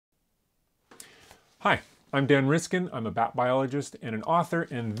Hi, I'm Dan Riskin. I'm a bat biologist and an author,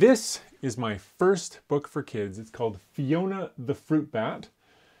 and this is my first book for kids. It's called Fiona the Fruit Bat,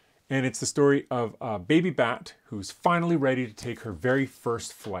 and it's the story of a baby bat who's finally ready to take her very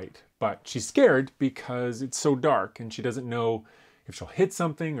first flight. But she's scared because it's so dark and she doesn't know if she'll hit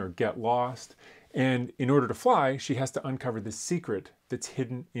something or get lost. And in order to fly, she has to uncover this secret that's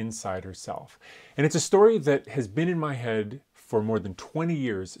hidden inside herself. And it's a story that has been in my head for more than 20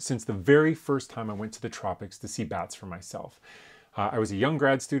 years, since the very first time I went to the tropics to see bats for myself. I was a young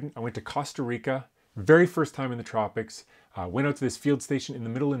grad student. I went to Costa Rica, very first time in the tropics, went out to this field station in the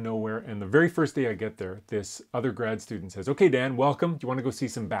middle of nowhere, and the very first day I get there, this other grad student says, "Okay, Dan, welcome. Do you want to go see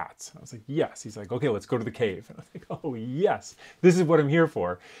some bats?" I was like, "Yes." He's like, "Okay, let's go to the cave." And I was like, "Oh, yes, this is what I'm here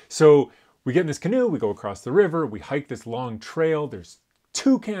for." So we get in this canoe, we go across the river, we hike this long trail. There's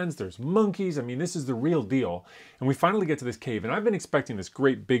toucans, there's monkeys. I mean, this is the real deal. And we finally get to this cave, and I've been expecting this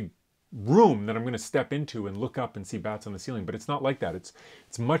great big room that I'm going to step into and look up and see bats on the ceiling, but it's not like that. It's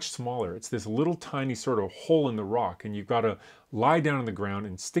much smaller. It's this little tiny sort of hole in the rock, and you've got to lie down on the ground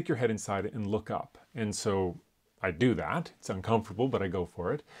and stick your head inside it and look up. And so I do that. It's uncomfortable, but I go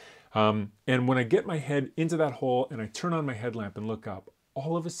for it. And when I get my head into that hole and I turn on my headlamp and look up,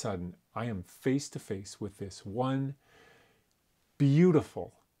 all of a sudden I am face to face with this one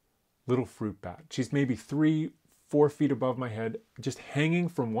beautiful little fruit bat. She's maybe 3-4 feet above my head, just hanging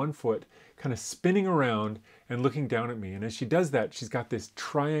from one foot, kind of spinning around and looking down at me. And as she does that, she's got this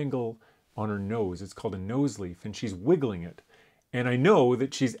triangle on her nose. It's called a nose leaf, and she's wiggling it. And I know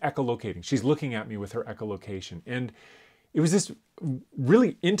that she's echolocating. She's looking at me with her echolocation. And it was this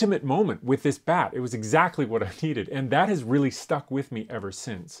really intimate moment with this bat. It was exactly what I needed. And that has really stuck with me ever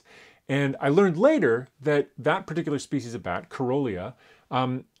since. And I learned later that that particular species of bat, Carolia,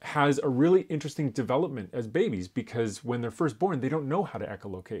 has a really interesting development as babies, because when they're first born, they don't know how to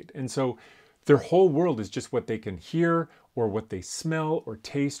echolocate. And so their whole world is just what they can hear or what they smell or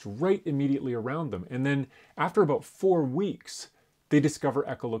taste right immediately around them. And then after about 4 weeks, they discover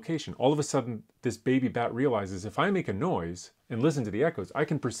echolocation. All of a sudden, this baby bat realizes, if I make a noise and listen to the echoes, I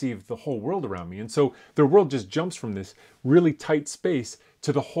can perceive the whole world around me. And so their world just jumps from this really tight space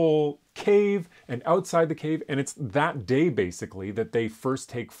to the whole cave and outside the cave. And it's that day, basically, that they first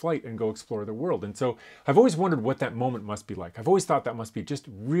take flight and go explore the world. And so I've always wondered what that moment must be like. I've always thought that must be just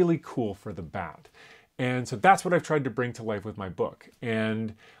really cool for the bat. And so that's what I've tried to bring to life with my book.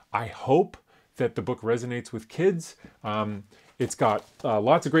 And I hope that the book resonates with kids. It's got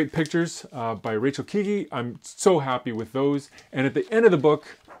lots of great pictures by Rachel Kigi. I'm so happy with those. And at the end of the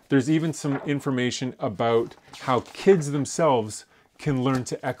book, there's even some information about how kids themselves can learn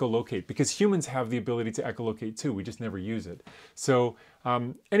to echolocate, because humans have the ability to echolocate too. We just never use it. So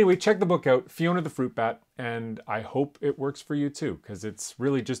anyway, check the book out, Fiona the Fruit Bat, and I hope it works for you too, because it's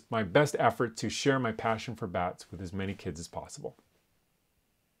really just my best effort to share my passion for bats with as many kids as possible.